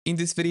In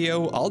this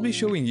video, I'll be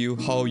showing you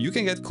how you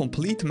can get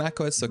complete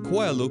macOS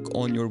Sequoia look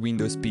on your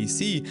Windows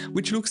PC,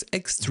 which looks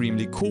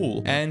extremely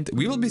cool. And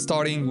we will be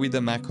starting with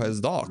the macOS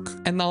dock.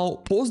 And now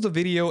pause the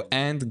video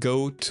and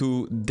go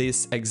to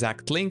this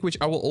exact link, which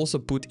I will also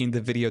put in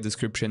the video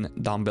description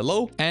down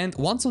below. And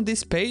once on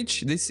this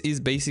page, this is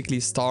basically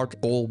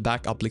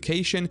StartAllBack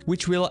application,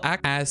 which will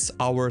act as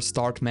our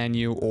start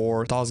menu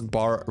or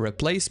taskbar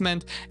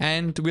replacement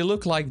and will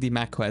look like the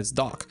macOS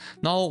dock.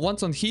 Now,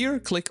 once on here,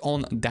 click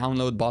on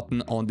download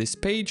button on this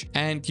page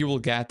and you will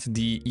get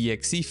the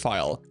exe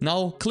file.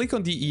 Now click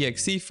on the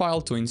exe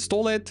file to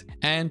install it,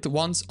 and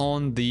once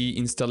on the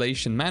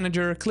installation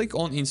manager, click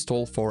on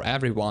install for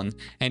everyone,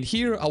 and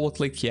here I will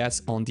click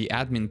yes on the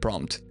admin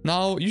prompt.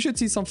 Now you should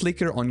see some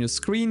flicker on your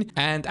screen,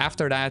 and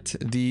after that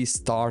the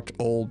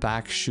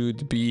StartAllBack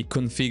should be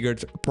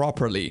configured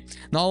properly.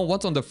 Now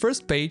once on the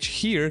first page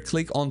here,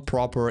 click on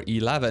proper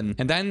 11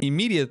 and then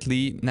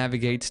immediately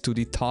navigate to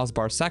the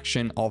taskbar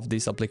section of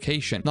this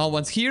application. Now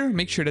once here,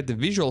 make sure that the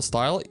visual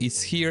style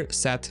is here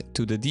set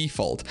to the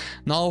default.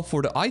 Now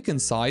for the icon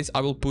size,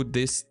 I will put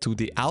this to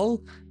the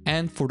L,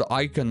 and for the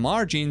icon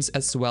margins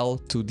as well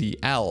to the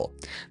L.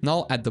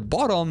 Now at the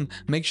bottom,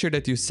 make sure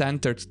that you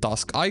centered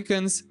task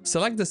icons,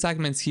 select the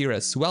segments here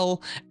as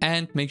well,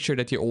 and make sure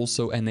that you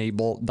also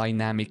enable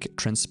dynamic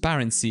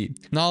transparency.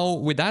 Now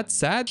with that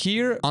said,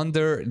 here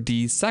under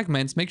the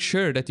segments, make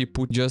sure that you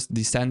put just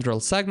the central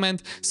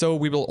segment, so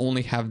we will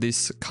only have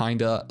this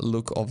kinda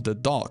look of the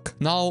dock.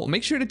 Now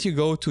make sure that you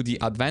go to the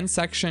advanced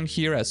section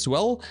here as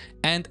well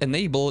and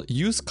enable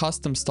use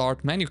custom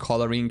start menu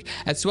coloring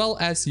as well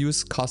as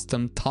use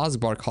custom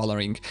taskbar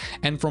coloring,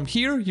 and from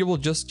here you will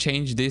just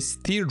change this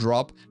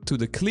teardrop to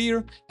the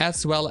clear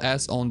as well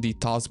as on the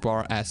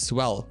taskbar as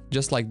well,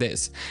 just like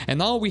this. And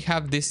now we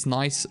have this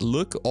nice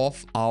look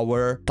of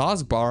our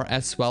taskbar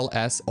as well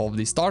as of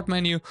the start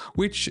menu,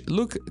 which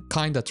look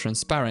kinda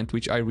transparent,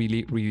 which I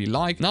really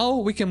like. Now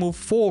we can move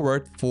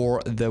forward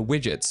for the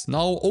widgets.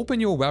 Now open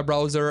your web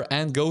browser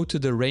and go to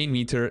the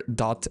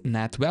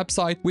Rainmeter.net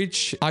website,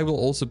 which I will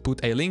also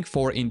put a link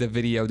for in the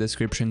video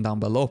description down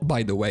below,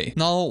 by the way.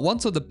 Now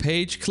once on the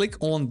page, click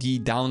on the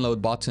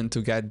download button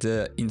to get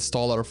the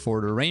installer for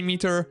the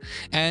Rainmeter,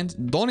 and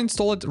don't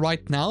install it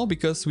right now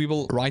because we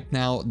will right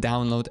now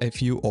download a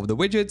few of the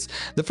widgets.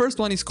 The first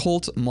one is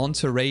called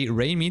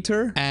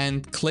MontereyRainmeter,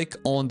 and click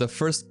on the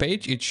first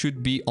page. It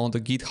should be on the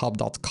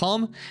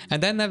github.com,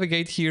 and then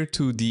navigate here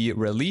to the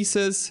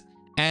releases,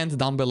 and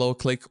down below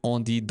click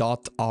on the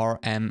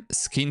 .rm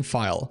skin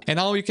file. And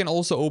now you can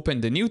also open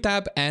the new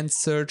tab and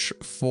search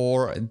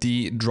for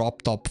the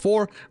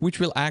DroptopFour, which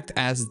will act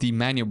as the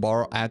menu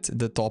bar at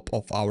the top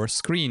of our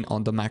screen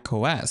on the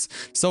macOS.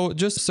 So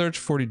just search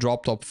for the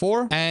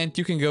DroptopFour and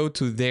you can go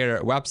to their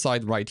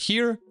website right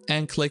here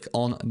and click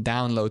on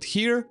download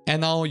here,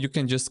 and now you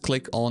can just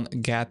click on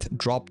get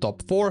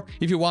DroptopFour.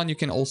 If you want, you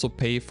can also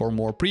pay for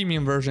more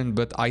premium version,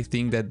 but I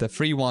think that the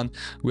free one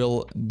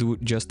will do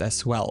just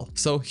as well.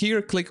 So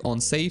here click on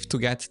save to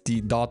get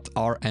the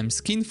 .rm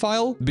skin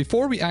file.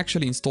 Before we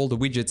actually install the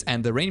widgets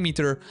and the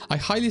Rainmeter, I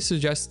highly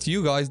suggest to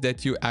you guys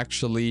that you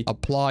actually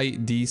apply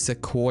the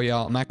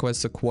macOS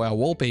Sequoia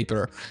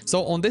Wallpaper.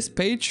 So on this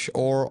page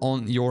or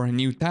on your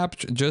new tab,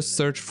 just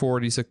search for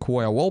the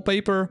Sequoia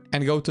Wallpaper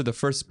and go to the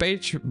first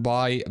page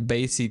by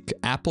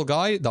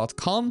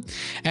basicappleguy.com,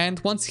 and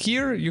once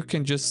here you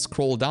can just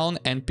scroll down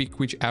and pick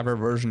whichever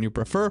version you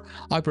prefer.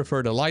 I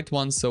prefer the light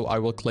one, so I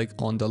will click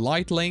on the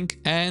light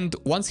link, and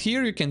once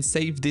here you can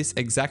save this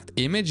exact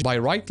image by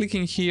right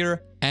clicking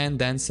here and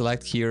then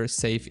select here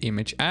save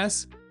image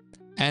as,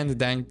 and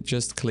then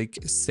just click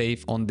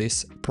save on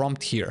this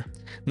prompt here.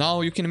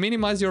 Now you can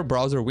minimize your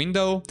browser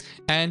window,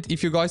 and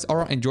if you guys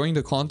are enjoying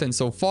the content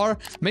so far,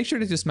 make sure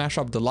that you smash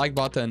up the like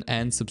button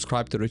and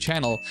subscribe to the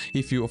channel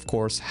if you of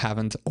course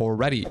haven't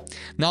already.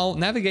 Now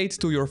navigate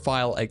to your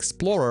file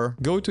explorer,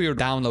 go to your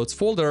downloads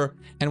folder,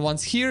 and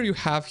once here you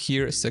have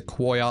here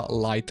Sequoia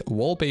Light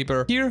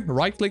Wallpaper. Here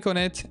right click on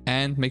it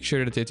and make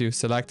sure that you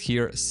select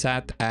here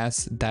set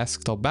as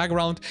desktop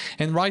background,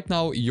 and right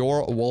now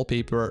your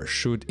wallpaper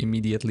should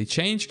immediately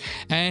change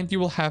and you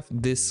will have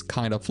this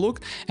kind of look.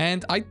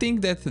 And I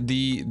think that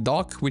the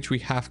dock which we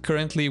have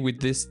currently with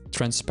this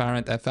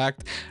transparent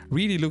effect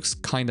really looks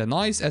kind of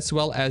nice, as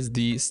well as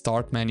the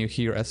start menu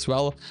here as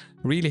well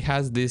really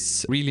has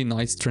this really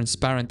nice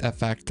transparent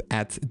effect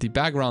at the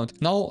background.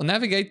 Now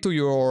navigate to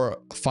your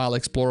file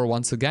explorer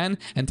once again,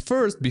 and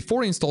first,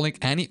 before installing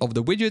any of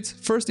the widgets,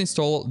 first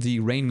install the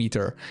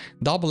Rainmeter.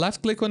 Double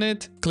left click on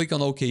it, click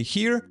on OK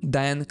here,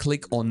 then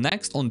click on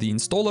next on the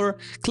installer,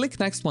 click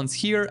next once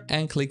here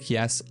and click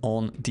yes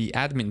on the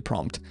admin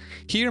prompt.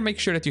 Here make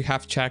sure that you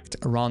have checked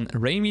run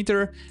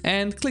Rainmeter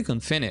and click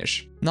on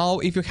finish. Now,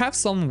 if you have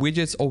some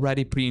widgets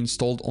already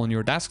pre-installed on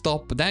your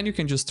desktop, then you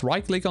can just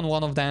right click on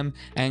one of them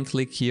and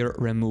click here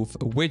remove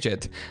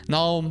widget.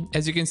 Now,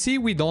 as you can see,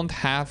 we don't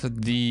have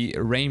the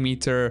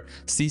Rainmeter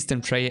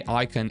system tray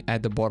icon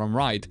at the bottom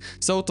right.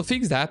 So to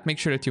fix that, make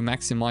sure that you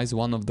maximize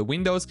one of the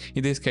windows,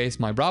 in this case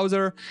my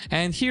browser,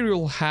 and here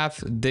you'll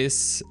have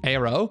this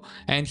arrow,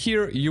 and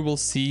here you will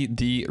see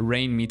the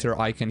Rainmeter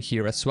icon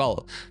here as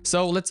well.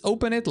 So let's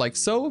open it like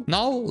so.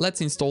 Now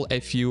let's install a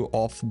few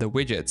of the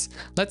widgets.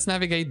 Let's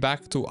navigate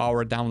back to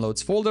our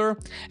downloads folder,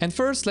 and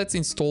first let's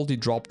install the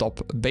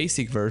DroptopFour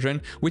basic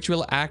version, which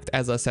will act,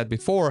 as I said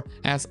before,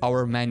 as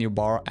our menu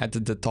bar at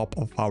the top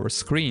of our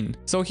screen.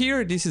 So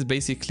here, this is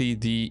basically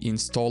the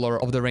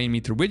installer of the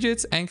Rainmeter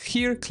widgets, and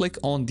here click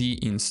on the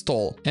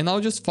install. And now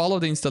just follow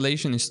the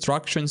installation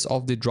instructions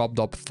of the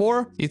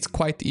DroptopFour. It's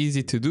quite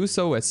easy to do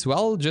so as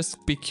well.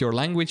 Just pick your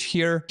language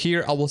here.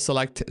 Here I will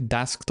select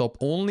desktop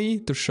only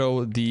to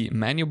show the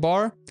menu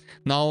bar.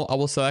 Now I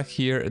will select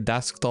here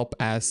desktop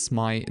as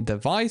my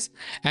device,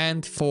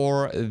 and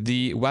for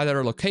the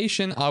weather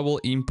location I will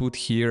input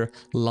here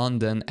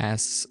London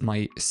as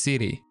my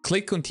city.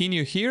 Click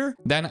continue here,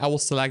 then I will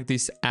select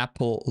this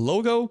Apple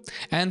logo,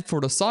 and for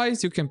the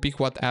size you can pick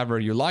whatever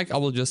you like. I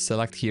will just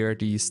select here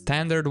the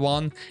standard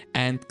one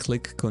and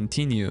click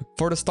continue.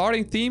 For the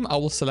starting theme I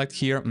will select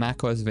here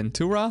macOS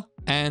Ventura,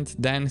 and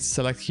then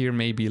select here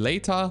maybe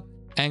Leta,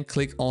 and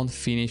click on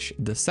finish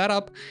the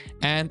setup,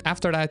 and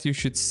after that you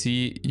should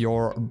see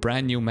your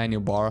brand new menu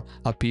bar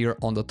appear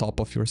on the top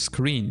of your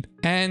screen.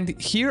 And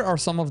here are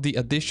some of the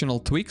additional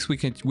tweaks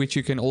which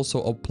you can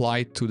also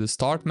apply to the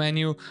start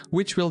menu,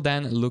 which will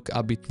then look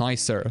a bit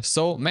nicer.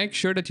 So make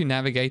sure that you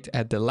navigate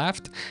at the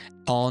left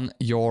on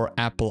your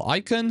Apple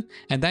icon,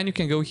 and then you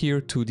can go here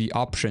to the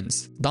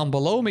options. Down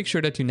below, make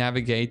sure that you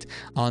navigate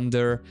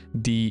under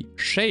the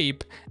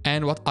shape,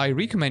 and what I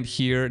recommend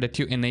here that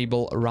you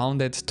enable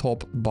rounded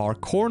top bar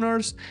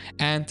corners,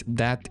 and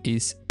that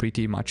is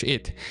pretty much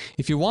it.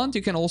 If you want,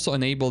 you can also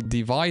enable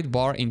divide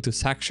bar into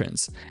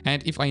sections,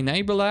 and if I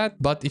enable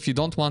that, but if you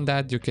don't want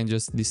that, you can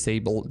just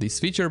disable this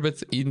feature,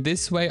 but in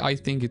this way I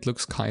think it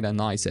looks kind of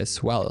nice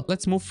as well.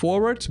 Let's move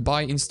forward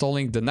by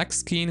installing the next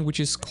skin, which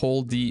is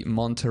called the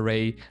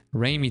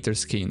MontereyRainmeter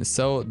skin.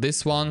 So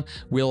this one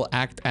will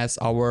act as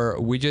our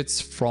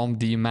widgets from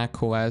the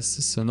macOS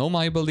Sonoma,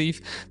 I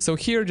believe. So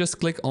here just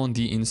click on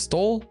the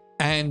install,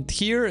 and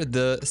here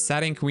the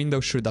setting window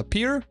should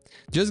appear.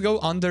 Just go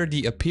under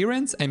the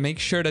appearance and make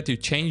sure that you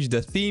change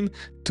the theme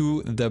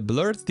to the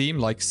blurred theme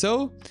like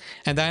so.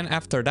 And then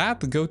after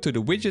that, go to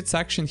the widget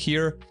section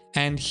here,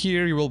 and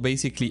here you will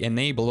basically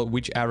enable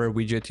whichever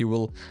widget you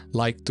will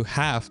like to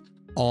have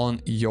on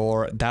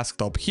your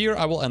desktop. Here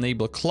I will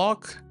enable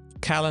clock,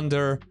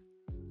 calendar,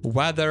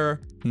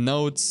 weather,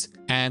 notes,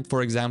 and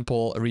for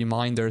example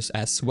reminders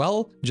as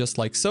well, just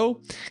like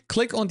so.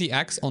 Click on the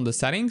X on the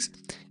settings,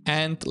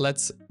 and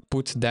let's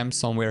put them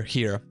somewhere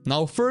here.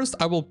 Now first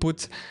I will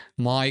put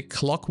my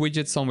clock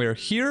widget somewhere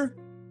here,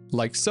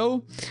 like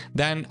so.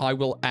 Then I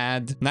will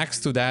add next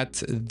to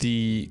that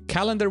the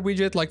calendar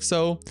widget like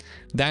so.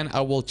 Then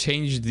I will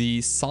change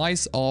the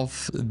size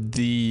of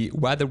the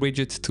weather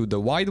widget to the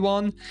wide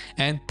one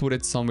and put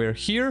it somewhere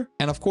here.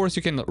 And of course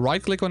you can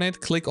right click on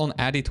it, click on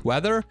edit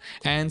weather,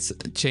 and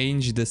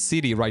change the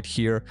city right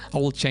here. I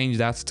will change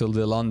that to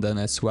the London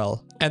as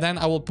well. And then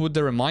I will put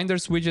the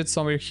reminders widget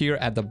somewhere here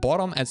at the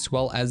bottom, as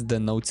well as the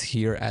notes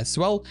here as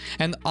well.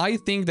 And I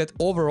think that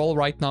overall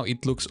right now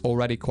it looks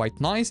already quite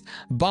nice,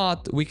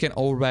 but we can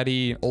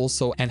already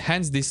also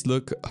enhance this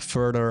look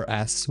further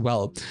as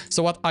well.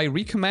 So what I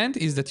recommend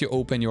is that you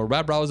open your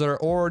web browser,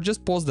 or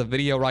just pause the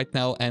video right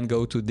now and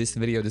go to this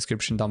video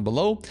description down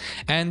below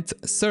and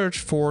search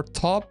for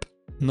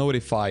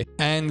TopNotify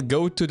and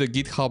go to the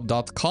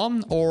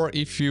github.com, or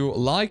if you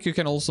like, you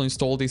can also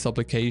install this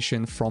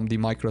application from the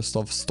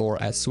Microsoft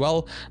Store as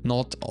well,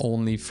 not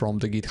only from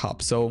the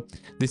GitHub. So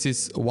this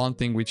is one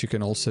thing which you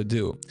can also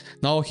do.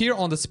 Now here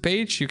on this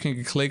page, you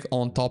can click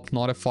on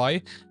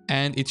TopNotify,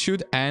 and it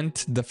should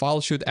end, the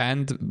file should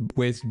end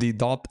with the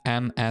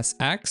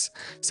 .msx.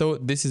 So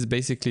this is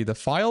basically the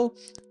file,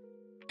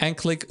 and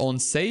click on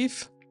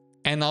save.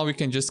 And now we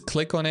can just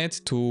click on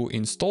it to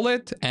install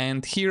it.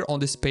 And here on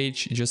this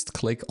page, just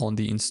click on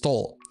the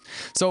install.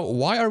 So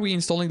why are we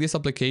installing this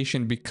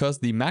application? Because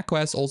the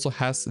macOS also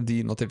has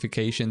the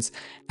notifications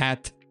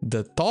at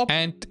the top,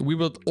 and we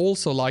would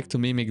also like to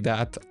mimic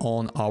that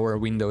on our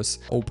Windows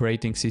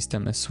operating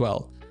system as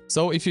well.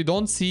 So if you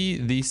don't see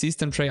the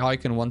system tray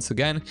icon, once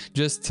again,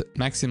 just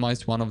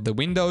maximize one of the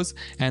windows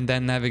and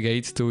then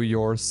navigate to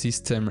your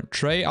system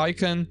tray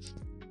icon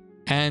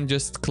and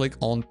just click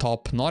on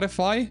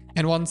TopNotify.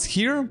 And once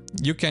here,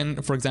 you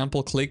can, for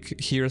example, click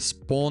here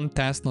spawn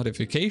test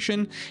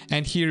notification,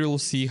 and here you'll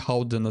see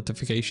how the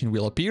notification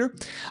will appear.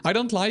 I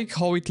don't like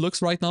how it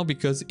looks right now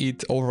because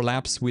it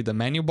overlaps with the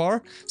menu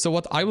bar. So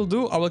what I will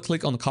do, I will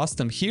click on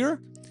custom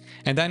here.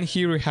 And then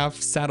here we have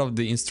set of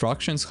the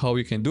instructions how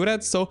you can do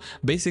that. So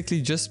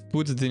basically just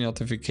put the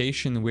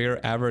notification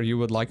wherever you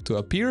would like to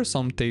appear,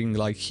 something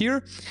like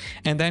here,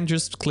 and then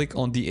just click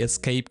on the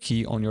escape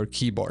key on your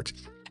keyboard.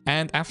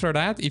 And after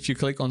that, if you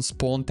click on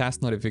spawn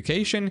task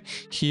notification,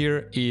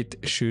 here it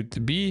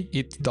should be,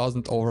 it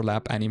doesn't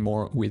overlap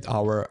anymore with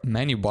our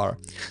menu bar.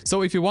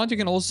 So if you want, you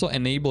can also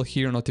enable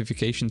here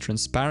notification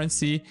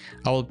transparency.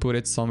 I will put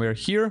it somewhere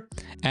here.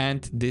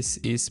 And this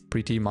is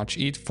pretty much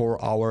it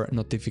for our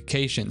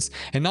notifications.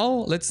 And now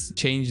let's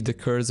change the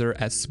cursor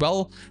as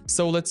well.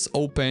 So let's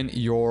open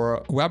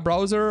your web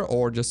browser,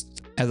 or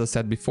just, as I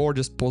said before,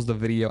 just pause the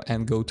video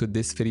and go to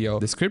this video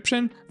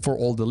description for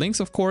all the links,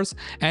 of course.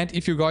 And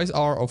if you guys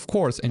are, of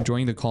course,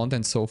 enjoying the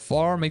content so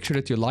far, make sure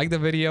that you like the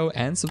video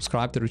and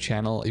subscribe to the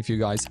channel if you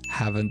guys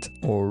haven't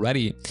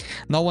already.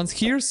 Now, once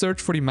here,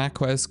 search for the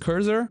macOS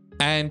cursor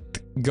and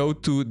go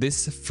to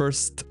this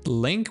first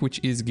link, which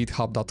is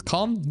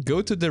github.com.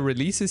 Go to the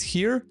releases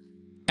here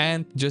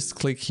and just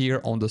click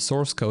here on the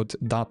source code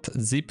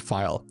 .zip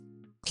file.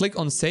 Click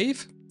on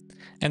save.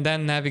 And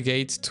then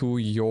navigate to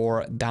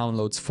your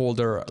downloads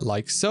folder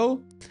like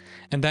so,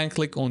 and then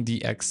click on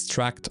the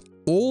extract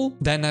all,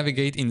 then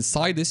navigate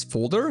inside this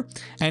folder,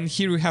 and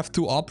here we have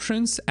two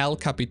options, El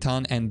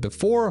Capitan and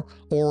Before,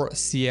 or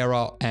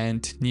Sierra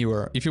and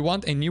Newer. If you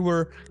want a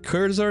newer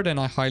cursor, then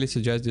I highly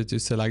suggest you to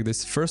select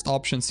this first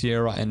option,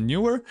 Sierra and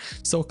Newer.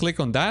 So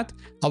click on that.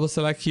 I will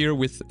select here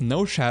with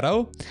no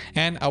shadow,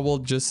 and I will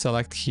just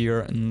select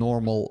here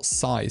normal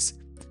size.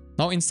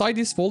 Now inside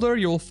this folder,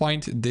 you will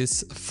find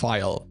this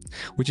file,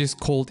 which is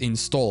called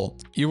install.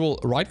 You will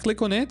right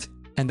click on it,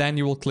 and then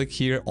you will click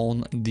here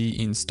on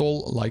the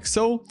install like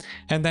so.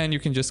 And then you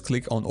can just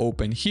click on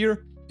open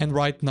here. And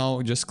right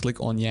now, just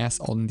click on yes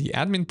on the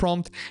admin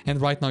prompt.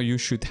 And right now you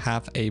should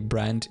have a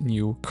brand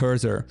new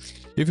cursor.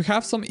 If you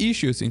have some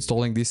issues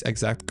installing this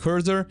exact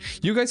cursor,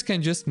 you guys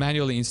can just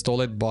manually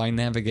install it by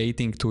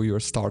navigating to your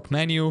start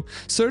menu,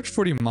 search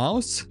for the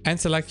mouse and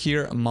select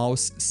here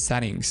mouse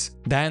settings.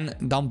 Then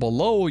down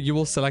below, you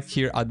will select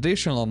here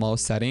additional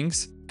mouse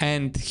settings.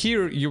 And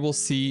here you will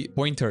see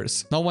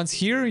pointers. Now once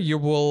here, you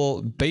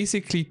will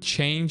basically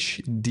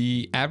change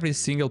the every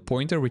single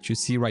pointer, which you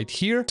see right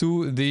here,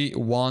 to the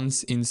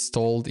ones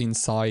installed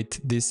inside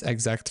this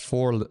exact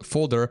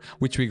folder,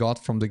 which we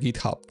got from the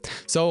GitHub.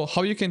 So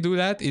how you can do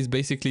that is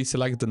basically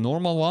select the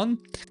normal one,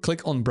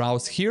 click on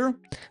browse here,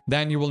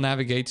 then you will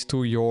navigate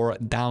to your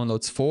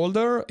downloads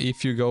folder.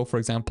 If you go, for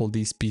example,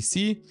 this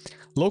PC,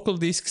 local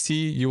disk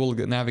C, you will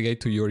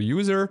navigate to your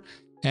user.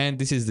 And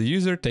this is the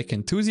user tech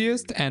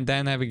enthusiast, and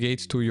then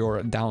navigate to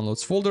your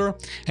downloads folder.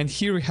 And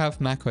here we have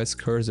macOS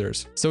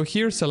cursors. So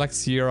here select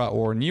Sierra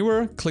or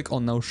Newer, click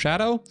on no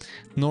shadow,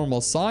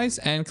 normal size,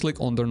 and click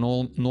on the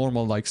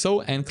normal like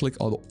so, and click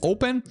on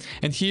open.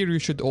 And here you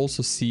should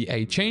also see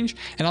a change.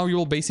 And now you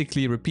will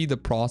basically repeat the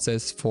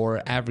process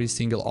for every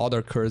single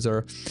other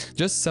cursor.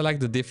 Just select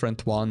the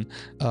different one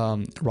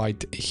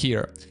right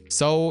here.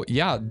 So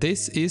yeah,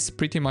 this is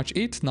pretty much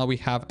it. Now we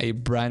have a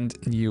brand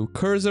new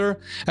cursor,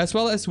 as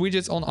well as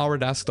widgets on our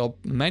desktop,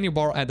 menu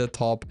bar at the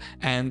top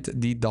and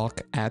the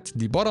dock at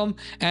the bottom,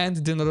 and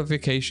the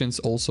notifications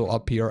also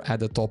appear at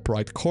the top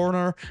right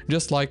corner,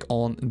 just like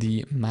on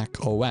the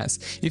Mac OS.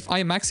 If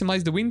I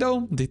maximize the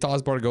window, the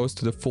taskbar goes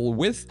to the full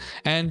width,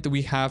 and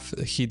we have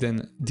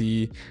hidden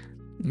the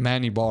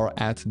menu bar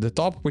at the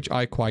top, which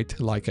I quite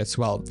like as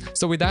well.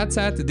 So with that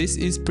said, this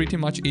is pretty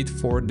much it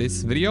for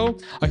this video.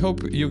 I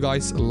hope you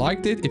guys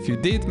liked it. If you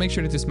did, make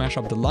sure to smash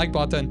up the like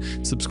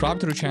button, subscribe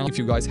to the channel if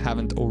you guys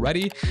haven't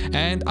already,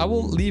 and I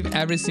will leave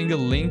every single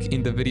link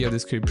in the video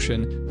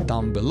description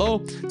down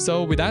below.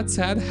 So with that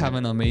said, have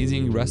an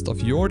amazing rest of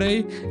your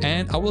day,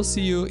 and I will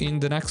see you in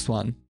the next one.